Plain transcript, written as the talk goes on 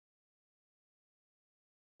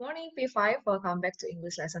Morning P5, welcome back to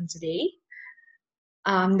English lesson today.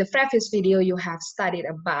 The previous video you have studied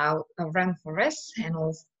about rainforest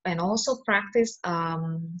and also practice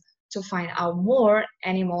to find out more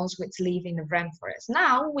animals which live in the rainforest.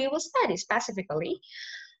 Now we will study specifically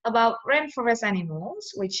about rainforest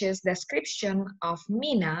animals, which is description of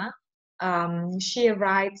Mina. She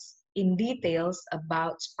writes in details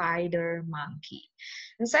about spider monkey.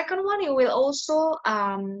 And second one, you will also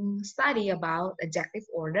study about adjective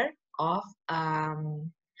order of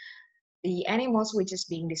the animals which is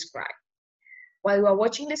being described. While you are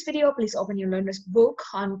watching this video, please open your learner's book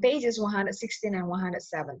on pages 116 and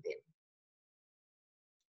 117.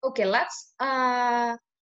 Okay, let's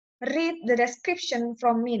read the description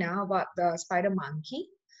from Mina about the spider monkey.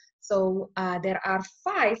 So there are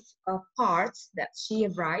 5 parts that she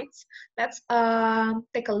writes. Let's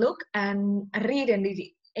take a look and read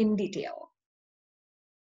in detail.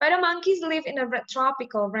 Spider monkeys live in the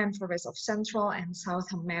tropical rainforest of Central and South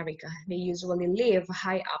America. They usually live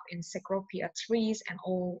high up in cecropia trees and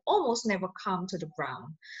almost never come to the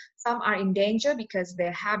ground. Some are in danger because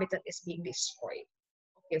their habitat is being destroyed.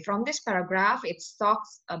 Okay, from this paragraph, it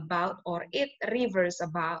talks about or it refers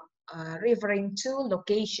about referring to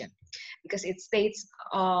location because it states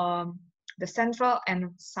the Central and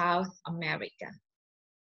South America.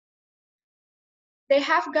 They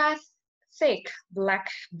have got thick black,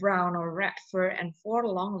 brown, or red fur and 4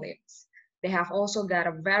 long limbs. They have also got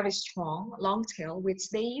a very strong long tail which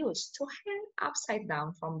they use to hang upside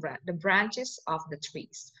down from the branches of the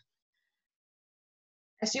trees.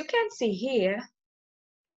 As you can see here,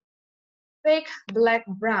 thick black,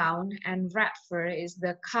 brown, and red fur is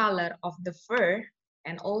the color of the fur,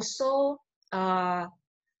 and also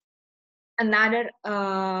another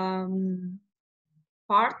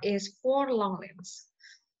part is 4 long limbs.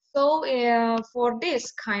 So for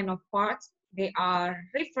this kind of parts, they are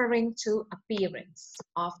referring to appearance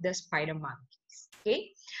of the spider monkeys.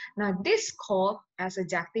 Okay, now this called as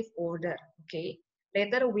adjective order. Okay,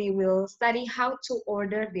 later we will study how to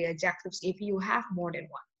order the adjectives if you have more than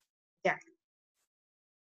one adjective.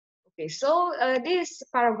 Okay, so this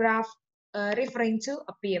paragraph referring to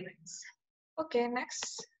appearance. Okay,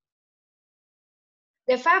 next.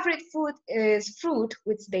 Their favorite food is fruit,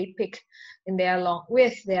 which they pick with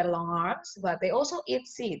their long arms, but they also eat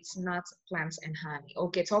seeds, nuts, plants, and honey.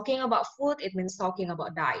 Okay, talking about food, it means talking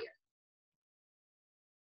about diet.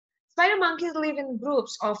 Spider monkeys live in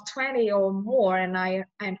groups of 20 or more and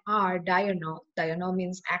are diurnal. Diurnal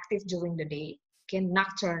means active during the day. Okay,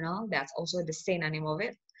 nocturnal, that's also the synonym of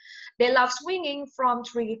it. They love swinging from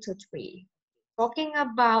tree to tree. Talking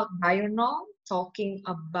about diurnal, talking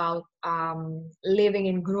about living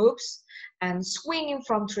in groups and swinging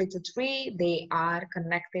from tree to tree, they are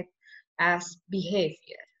connected as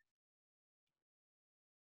behavior.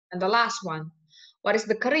 And the last one, what is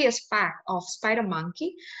the career fact of spider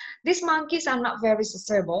monkey? These monkeys are not very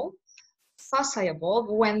sociable.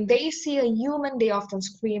 When they see a human, they often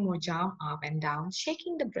scream or jump up and down,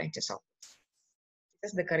 shaking the branches of it.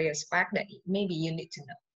 This is the career fact that maybe you need to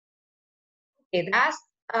know. Okay,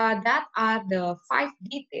 that are the 5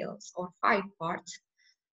 details or 5 parts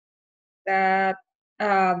that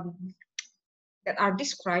that are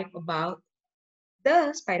described about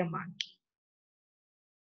the spider monkey.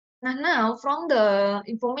 Now from the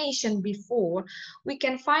information before, we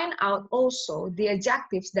can find out also the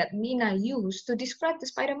adjectives that Mina used to describe the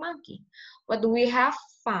spider monkey. What we have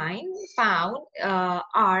found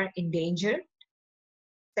are endangered.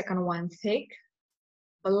 Second one, thick,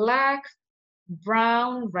 black,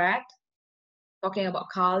 brown, red. Talking about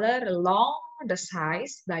color, long, the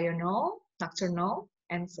size, diurnal, nocturnal,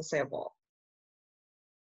 and sociable.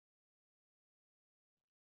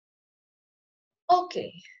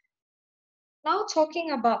 Okay, now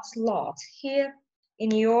talking about sloth, here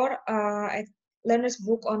in your learner's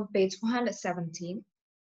book on page 117,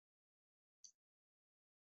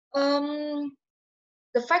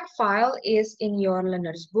 the fact file is in your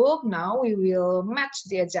learner's book. Now we will match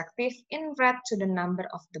the adjective in red to the number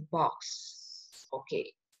of the box.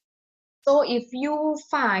 Okay. So if you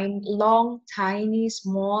find long, tiny,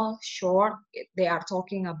 small, short, they are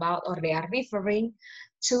talking about or they are referring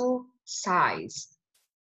to size.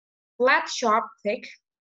 Flat, sharp, thick,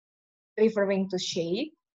 referring to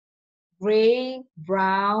shape. Gray,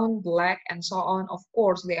 brown, black, and so on. Of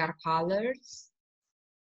course, they are colors.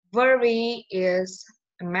 Very is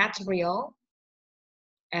a material.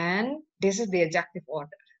 And this is the adjective order.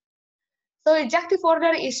 So adjective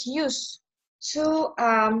order is used to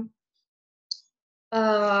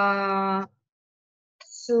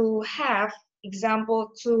have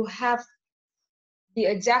example, to have the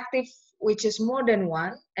adjective which is more than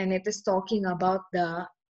one, and it is talking about the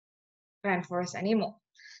rainforest animal.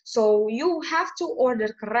 So you have to order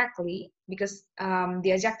correctly because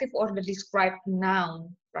the adjective order describe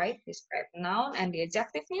noun, right? Describe noun, and the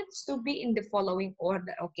adjective needs to be in the following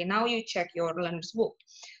order. Okay, now you check your learner's book.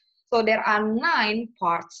 So there are 9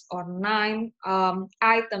 parts or 9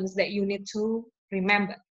 items that you need to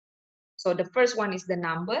remember. So the first one is the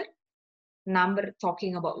number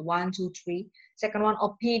talking about 1, 2, 3. Second one,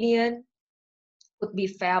 opinion, could be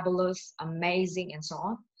fabulous, amazing, and so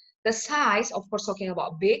on. The size, of course, talking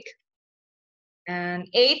about big. And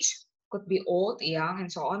age could be old, young,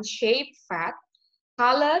 and so on. Shape, fat.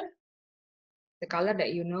 Color, the color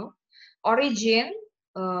that you know. Origin,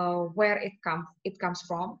 where it comes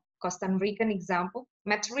from. Costa Rican example.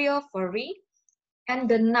 Material, furry. And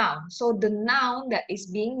the noun. So the noun that is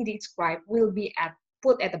being described will be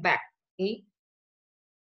put at the back. Okay.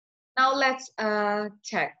 Now let's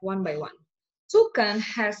check one by one. Toucan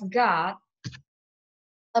has got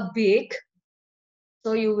a big,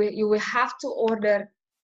 so you will have to order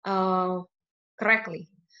correctly.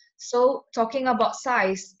 So talking about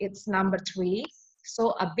size, it's number 3.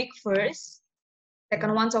 So a big first.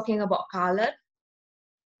 Second one talking about color,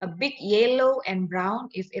 a big yellow and brown.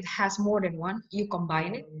 If it has more than one, you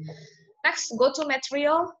combine it. Next, go to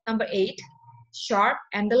material, number 8, sharp.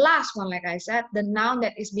 And the last one, like I said, the noun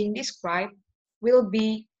that is being described will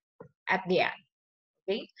be at the end.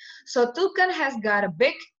 Okay, so toucan has got a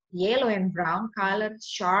big yellow and brown color,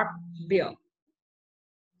 sharp bill.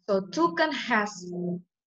 So toucan has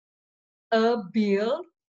a bill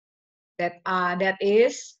that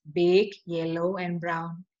is big, yellow, and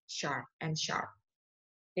brown, sharp.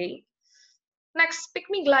 Okay. Next,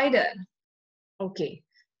 pygmy glider. Okay.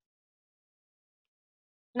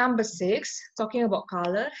 Number 6, talking about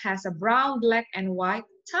color, has a brown, black, and white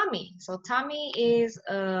tummy. So tummy is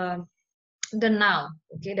the noun,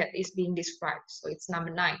 okay, that is being described. So it's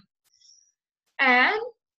number 9. And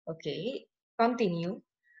okay, continue.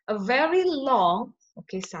 A very long,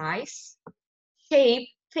 okay, size, shape,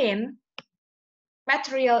 thin,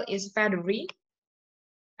 material is feathery,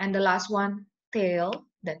 and the last one, tail,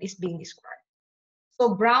 that is being described.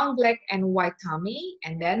 So brown, black, and white tummy,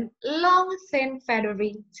 and then long, thin,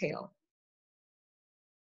 feathery tail.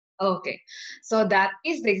 Okay, so that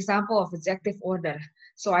is the example of adjective order.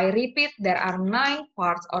 So I repeat, there are 9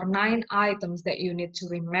 parts or 9 items that you need to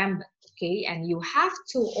remember, okay? And you have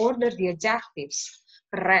to order the adjectives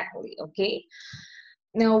correctly, okay?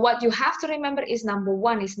 Now, what you have to remember is number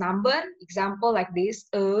 1 is number, example like this,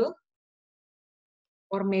 or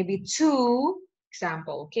maybe 2,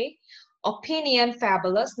 example, okay? Opinion,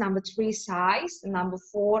 fabulous. Number 3, size. Number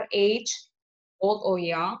 4, age, old or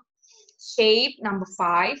young. Shape, number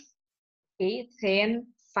 5, okay? Thin,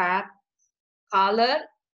 fat, color,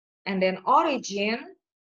 and then origin.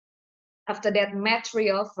 After that,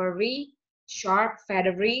 material, furry, sharp,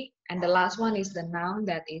 feathery, and the last one is the noun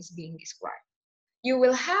that is being described. You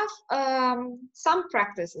will have some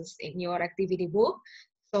practices in your activity book.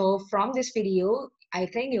 So from this video, I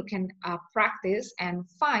think you can practice and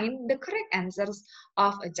find the correct answers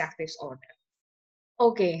of adjectives order.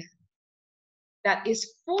 Okay, that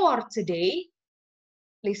is for today.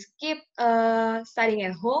 Please keep studying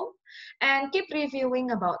at home and keep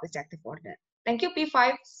reviewing about adjective order. Thank you,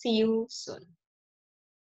 P5. See you soon.